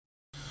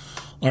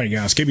All right,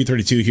 guys,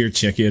 KB32 here.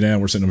 Check it out.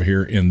 We're sitting over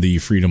here in the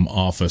Freedom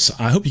office.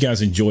 I hope you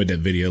guys enjoyed that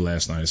video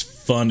last night. It's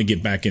fun to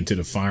get back into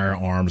the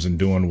firearms and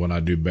doing what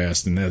I do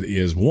best, and that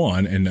is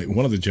one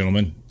of the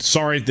gentlemen,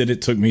 sorry that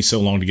it took me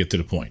so long to get to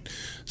the point.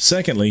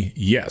 Secondly,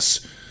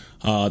 yes,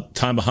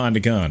 time behind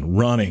the gun,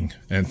 running,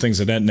 and things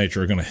of that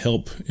nature are going to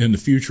help in the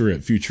future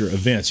at future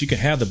events. You can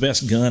have the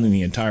best gun in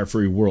the entire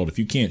free world. If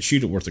you can't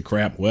shoot it worth a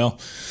crap, well,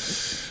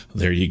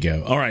 there you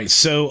go. All right,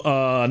 so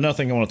another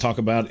thing I want to talk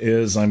about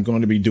is I'm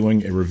going to be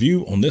doing a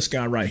review on this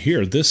guy right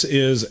here. This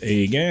is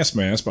a gas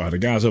mask by the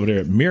guys over there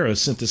at Mira.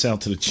 Sent this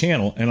out to the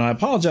channel, and I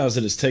apologize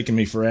that it's taken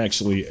me for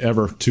actually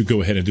ever to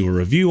go ahead and do a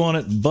review on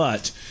it,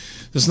 but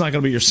this is not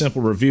going to be your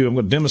simple review. I'm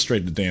going to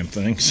demonstrate the damn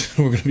thing.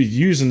 So we're going to be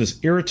using this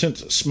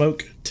irritant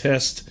smoke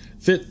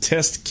fit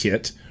test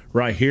kit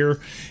right here,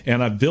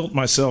 and I built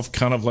myself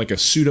kind of like a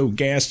pseudo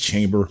gas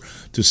chamber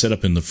to set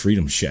up in the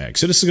Freedom Shack.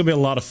 So this is gonna be a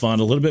lot of fun,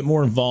 a little bit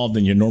more involved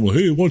than your normal,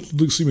 hey, want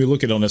to see me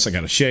look at on this, I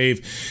gotta shave.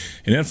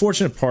 And the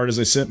unfortunate part is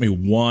they sent me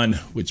one,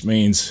 which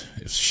means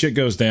if shit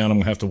goes down, I'm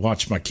gonna have to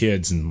watch my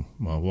kids and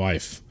my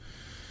wife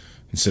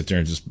and sit there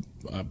and just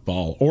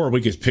bawl. Or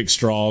we could pick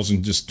straws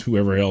and just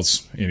whoever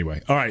else.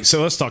 Anyway, all right,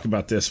 so let's talk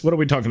about this. What are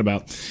we talking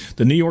about?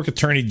 The New York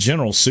Attorney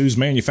General sues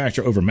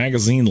manufacturer over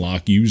magazine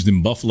lock used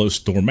in Buffalo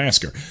store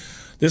massacre.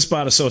 This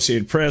by the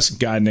Associated Press,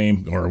 guy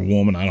named, or a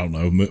woman, I don't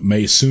know,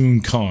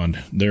 Maysoon Khan.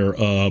 Their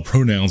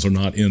pronouns are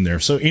not in there.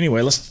 So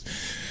anyway,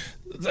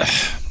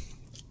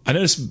 I know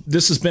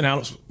this has been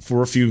out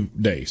for a few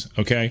days,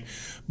 okay?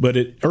 But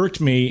it irked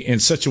me in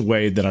such a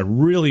way that I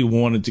really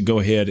wanted to go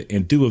ahead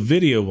and do a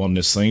video on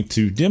this thing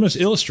to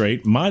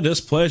illustrate my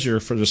displeasure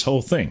for this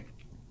whole thing.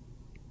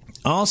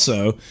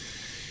 Also,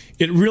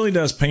 it really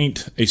does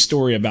paint a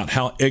story about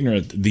how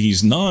ignorant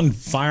these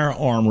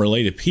non-firearm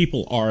related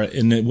people are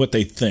in what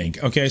they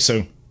think. Okay,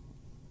 so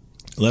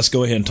let's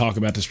go ahead and talk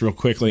about this real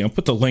quickly. I'll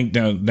put the link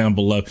down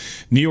below.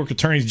 New York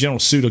Attorney General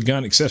sued a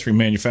gun accessory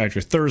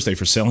manufacturer Thursday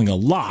for selling a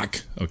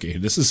lock. Okay,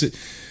 this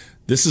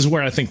is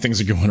where I think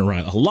things are going awry.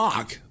 A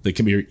lock that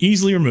can be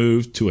easily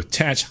removed to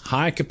attach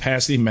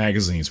high-capacity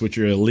magazines, which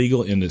are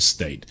illegal in this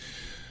state.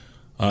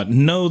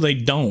 No, they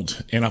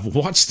don't. And I've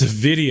watched the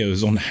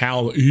videos on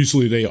how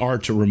easily they are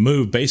to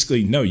remove.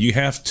 Basically, no, you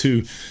have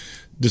to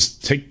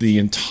just take the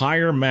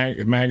entire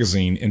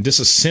magazine and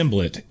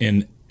disassemble it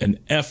in an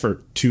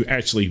effort to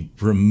actually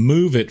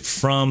remove it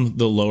from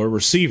the lower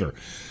receiver.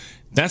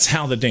 That's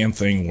how the damn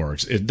thing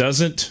works. It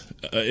doesn't,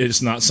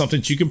 it's not something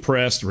that you can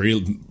press,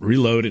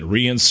 reload it,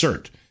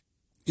 reinsert.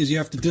 Is you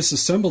have to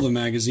disassemble the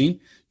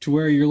magazine to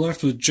where you're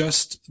left with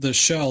just the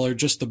shell or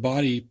just the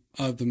body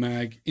of the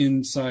mag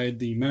inside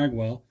the mag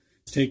well.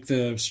 Take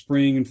the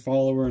spring and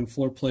follower and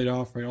floor plate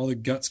off, right? All the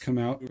guts come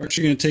out. We're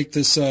actually going to take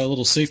this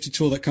little safety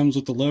tool that comes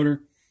with the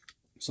loader.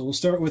 So we'll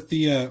start with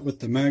the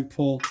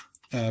Magpul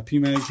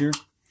PMag here.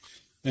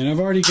 And I've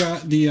already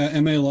got the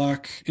MA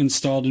lock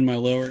installed in my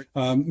lower.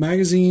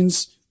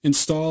 Magazines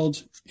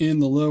installed in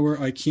the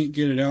lower, I can't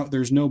get it out.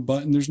 There's no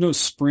button. There's no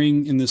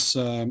spring in this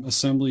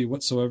assembly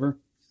whatsoever.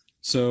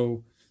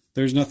 So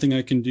there's nothing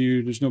I can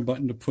do. There's no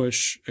button to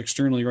push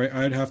externally, right?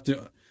 I'd have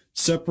to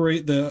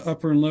separate the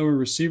upper and lower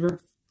receiver.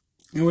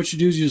 And what you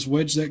do is you just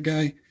wedge that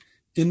guy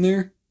in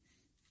there,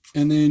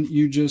 and then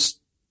you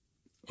just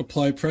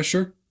apply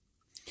pressure,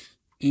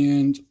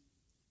 and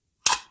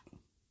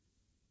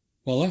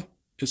voila,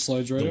 it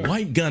slides right out. The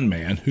white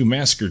gunman who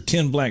massacred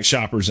 10 black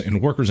shoppers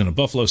and workers in a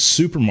Buffalo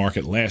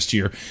supermarket last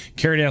year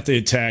carried out the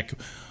attack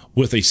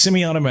with a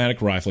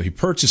semi-automatic rifle he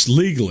purchased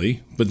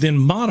legally, but then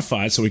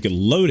modified so he could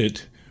load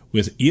it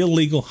with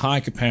illegal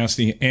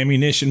high-capacity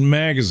ammunition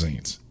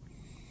magazines.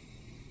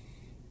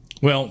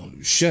 Well,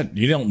 shit,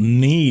 you don't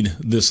need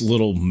this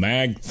little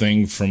mag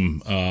thing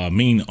from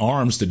Mean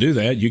Arms to do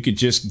that. You could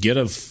just get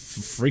a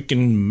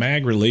freaking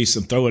mag release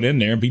and throw it in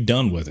there and be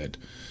done with it.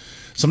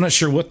 So I'm not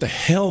sure what the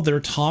hell they're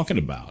talking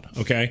about,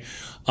 okay?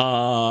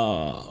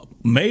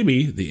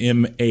 Maybe the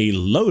MA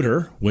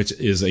loader, which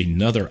is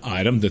another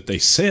item that they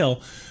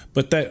sell,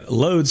 but that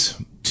loads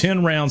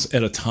 10 rounds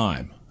at a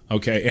time,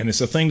 okay? And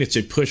it's a thing that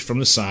you push from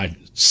the side.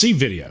 See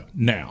video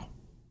now.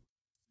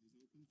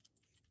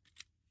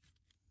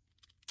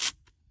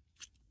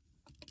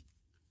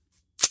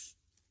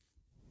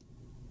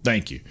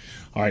 Thank you.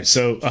 All right,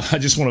 so I'm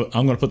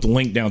going to put the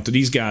link down to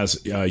these guys'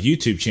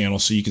 YouTube channel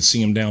so you can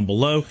see them down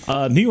below.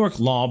 New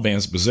York law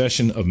bans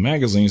possession of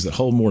magazines that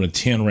hold more than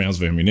 10 rounds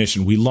of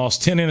ammunition. We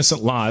lost 10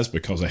 innocent lives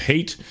because a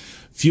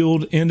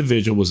hate-fueled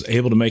individual was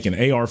able to make an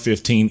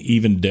AR-15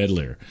 even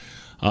deadlier.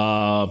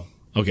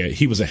 Okay,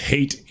 he was a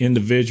hate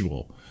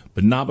individual,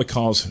 but not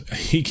because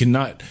he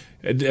cannot...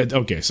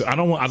 Okay, so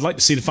I'd like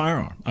to see the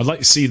firearm. I'd like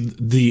to see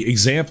the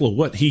example of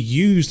what he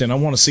used, and I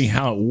want to see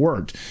how it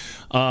worked.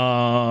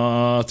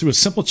 Through a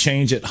simple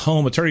change at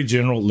home, Attorney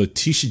General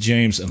Letitia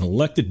James, an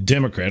elected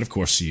Democrat, of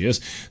course she is,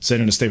 said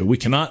in a statement, "We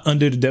cannot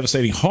undo the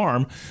devastating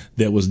harm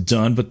that was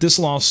done, but this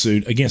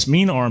lawsuit against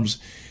Mean Arms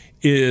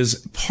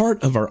is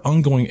part of our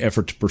ongoing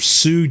effort to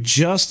pursue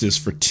justice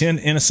for 10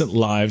 innocent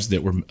lives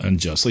that were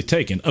unjustly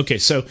taken. Okay,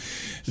 so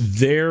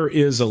there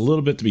is a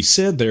little bit to be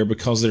said there,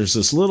 because there's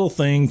this little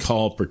thing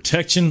called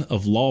Protection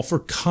of Lawful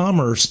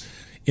Commerce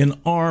in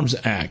Arms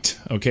Act,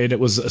 okay, that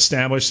was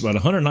established by the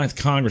 109th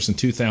Congress in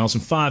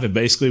 2005. And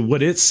basically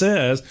what it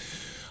says,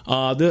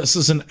 this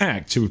is an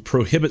act to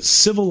prohibit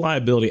civil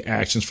liability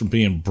actions from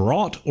being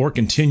brought or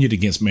continued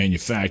against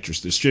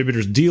manufacturers,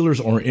 distributors, dealers,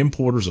 or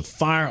importers of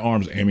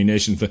firearms,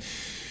 ammunition,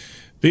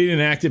 being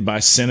enacted by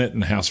Senate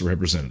and the House of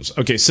Representatives.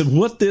 Okay, so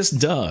what this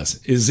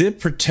does is it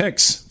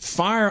protects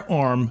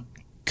firearm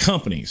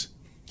companies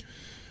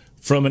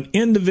from an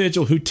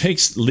individual who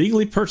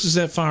legally purchases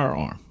that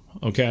firearm,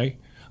 okay?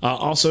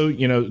 Also,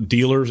 you know,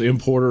 dealers,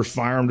 importers,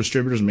 firearm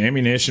distributors,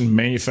 ammunition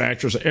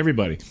manufacturers,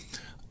 everybody.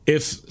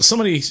 If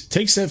somebody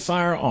takes that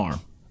firearm,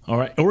 all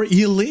right, or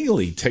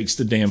illegally takes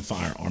the damn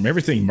firearm,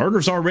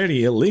 murder's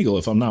already illegal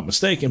if I'm not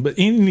mistaken, but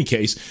in any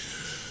case,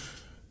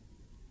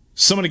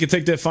 somebody could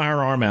take that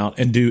firearm out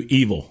and do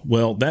evil.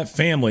 Well, that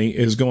family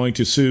is going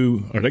to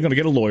sue, or they're going to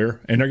get a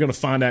lawyer, and they're going to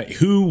find out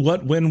who,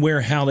 what, when,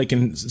 where, how they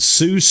can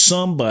sue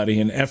somebody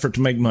in an effort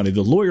to make money.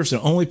 The lawyers are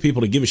the only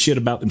people to give a shit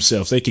about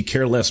themselves. They could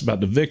care less about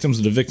the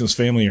victims, the victim's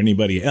family, or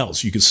anybody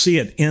else. You can see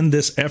it in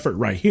this effort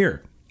right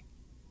here.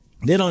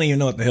 They don't even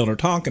know what the hell they're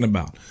talking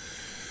about.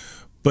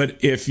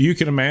 But if you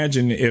can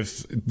imagine,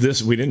 if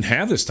we didn't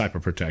have this type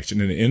of protection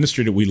in the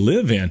industry that we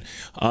live in,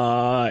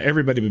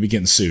 everybody would be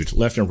getting sued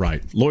left and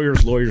right.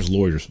 Lawyers.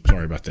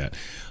 Sorry about that.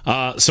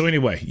 So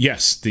anyway,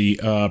 yes,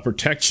 the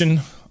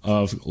Protection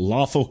of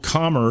Lawful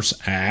Commerce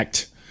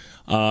Act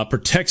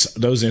protects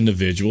those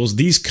individuals,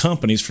 these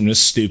companies, from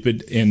this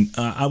stupid and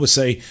I would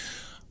say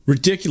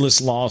ridiculous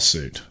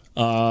lawsuit.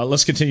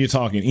 Let's continue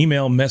talking.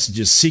 Email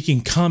messages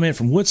seeking comment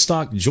from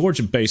Woodstock,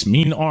 Georgia-based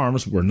Mean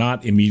Arms were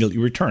not immediately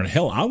returned.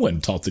 Hell, I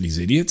wouldn't talk to these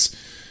idiots.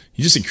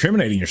 You're just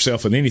incriminating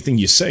yourself with anything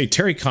you say.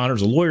 Terry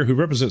Connors, a lawyer who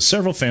represents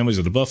several families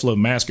of the Buffalo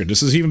Massacre.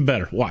 This is even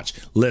better. Watch.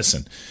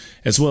 Listen.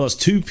 As well as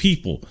 2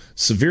 people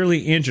severely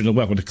injured in the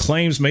weapon. The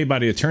claims made by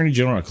the Attorney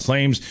General are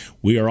claims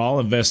we are all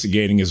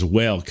investigating as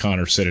well,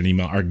 Connors said in an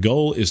email. Our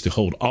goal is to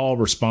hold all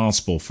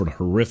responsible for the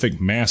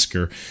horrific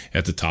massacre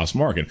at the Tops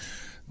Market.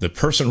 The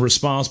person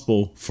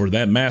responsible for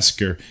that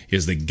massacre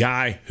is the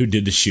guy who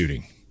did the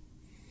shooting.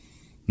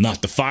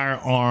 Not the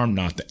firearm,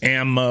 not the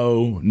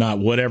ammo, not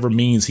whatever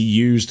means he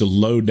used to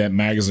load that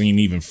magazine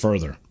even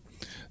further.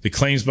 The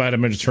claims by the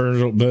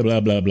material, blah, blah,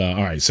 blah, blah.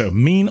 All right, so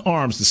Mean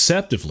Arms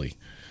deceptively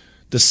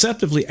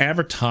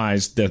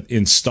advertised that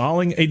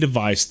installing a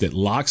device that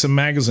locks a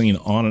magazine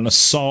on an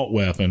assault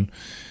weapon,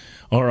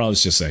 or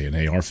let's just say an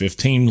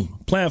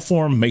AR-15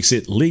 platform, makes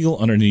it legal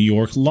under New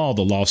York law,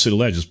 the lawsuit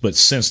alleges. But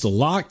since the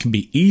lock can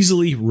be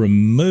easily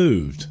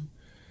removed,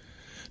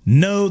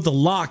 no, the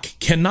lock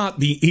cannot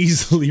be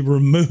easily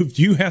removed.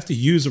 You have to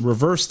use a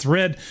reverse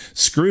thread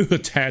screw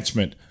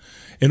attachment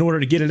in order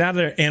to get it out of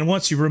there. And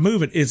once you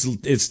remove it,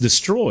 it's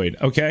destroyed,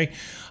 okay?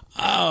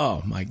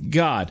 Oh, my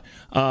God.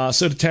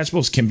 So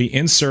detachables can be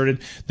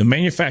inserted. The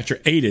manufacturer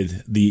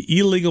aided the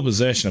illegal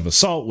possession of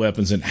assault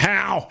weapons. And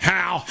how?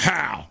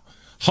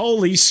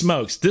 Holy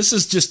smokes. This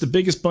is just the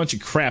biggest bunch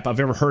of crap I've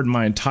ever heard in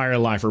my entire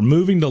life.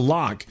 Removing the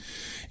lock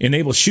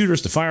enables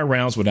shooters to fire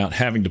rounds without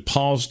having to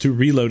pause to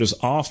reload as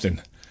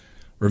often.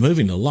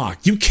 Removing the lock.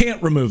 You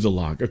can't remove the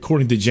lock,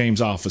 according to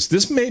James' office.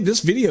 This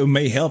video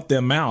may help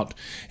them out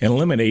and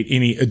eliminate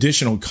any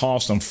additional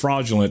cost on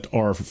fraudulent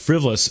or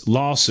frivolous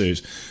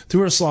lawsuits.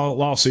 Through a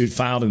lawsuit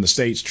filed in the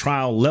state's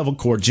trial level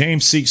court,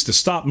 James seeks to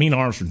stop Mean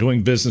Arms from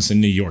doing business in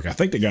New York. I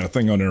think they got a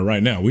thing on there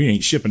right now. We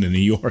ain't shipping to New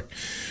York.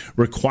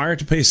 Required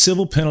to pay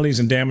civil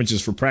penalties and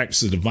damages for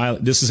practices of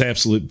violence. This is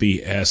absolute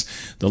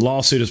BS. The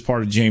lawsuit is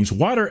part of James'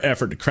 wider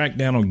effort to crack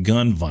down on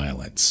gun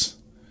violence.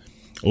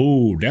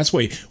 Oh, that's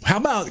way. How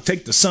about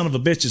take the son of a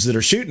bitches that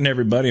are shooting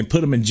everybody and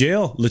put them in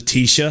jail,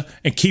 Letitia,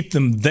 and keep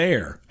them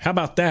there? How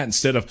about that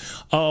instead of,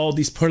 oh,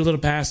 these poor little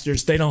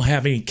bastards, they don't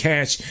have any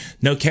cash,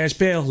 no cash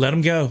bail, let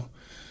them go.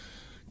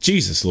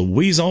 Jesus,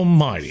 Louise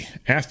Almighty.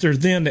 After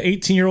then, the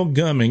 18-year-old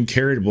gunman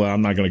carried, well,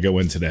 I'm not going to go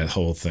into that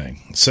whole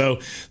thing. So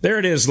there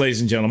it is,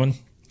 ladies and gentlemen.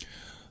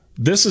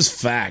 This is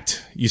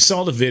fact. You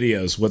saw the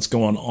videos, what's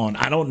going on.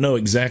 I don't know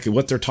exactly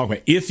what they're talking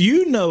about. If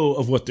you know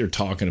of what they're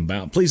talking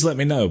about, please let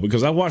me know,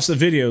 because I watched the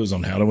videos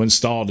on how to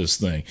install this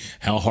thing,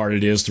 how hard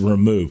it is to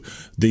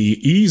remove. The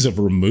ease of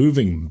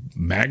removing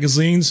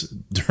magazines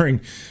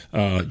during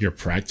your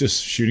practice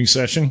shooting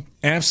session,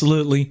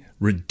 absolutely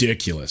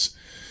ridiculous.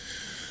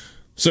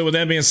 So with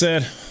that being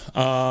said,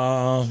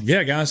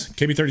 yeah, guys,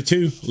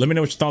 KB32, let me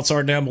know what your thoughts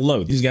are down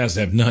below. These guys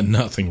have done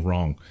nothing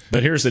wrong.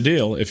 But here's the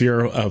deal. If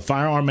you're a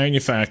firearm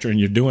manufacturer and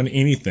you're doing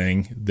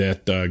anything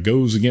that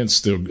goes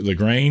against the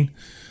grain,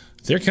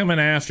 they're coming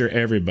after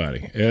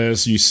everybody,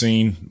 as you've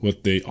seen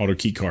with the auto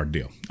key card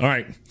deal. All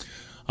right.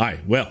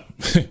 Well,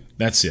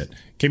 that's it.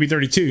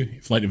 KB32,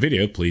 if you like the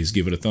video, please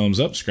give it a thumbs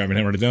up. Subscribe if you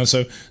haven't already done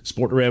so.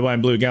 Support the red, white,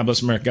 and blue. God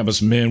bless America. God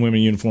bless men, women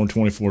in uniform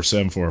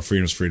 24/7 for our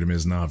freedoms. Freedom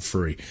is not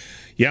free.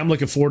 Yeah, I'm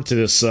looking forward to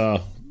this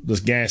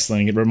gas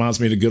thing. It reminds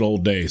me of the good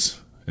old days.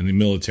 in the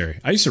military.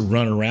 I used to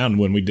run around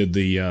when we did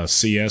the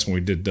CS, when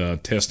we did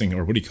testing,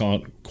 or what do you call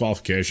it,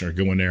 qualification, or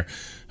go in there.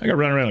 I got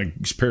run around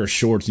like a pair of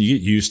shorts, and you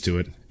get used to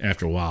it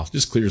after a while. It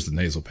just clears the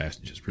nasal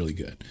passages really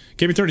good.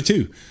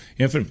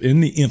 KB32,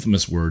 in the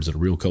infamous words of a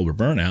real Cobra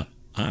burnout,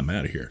 I'm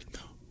out of here.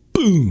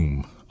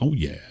 Boom. Oh,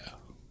 yeah.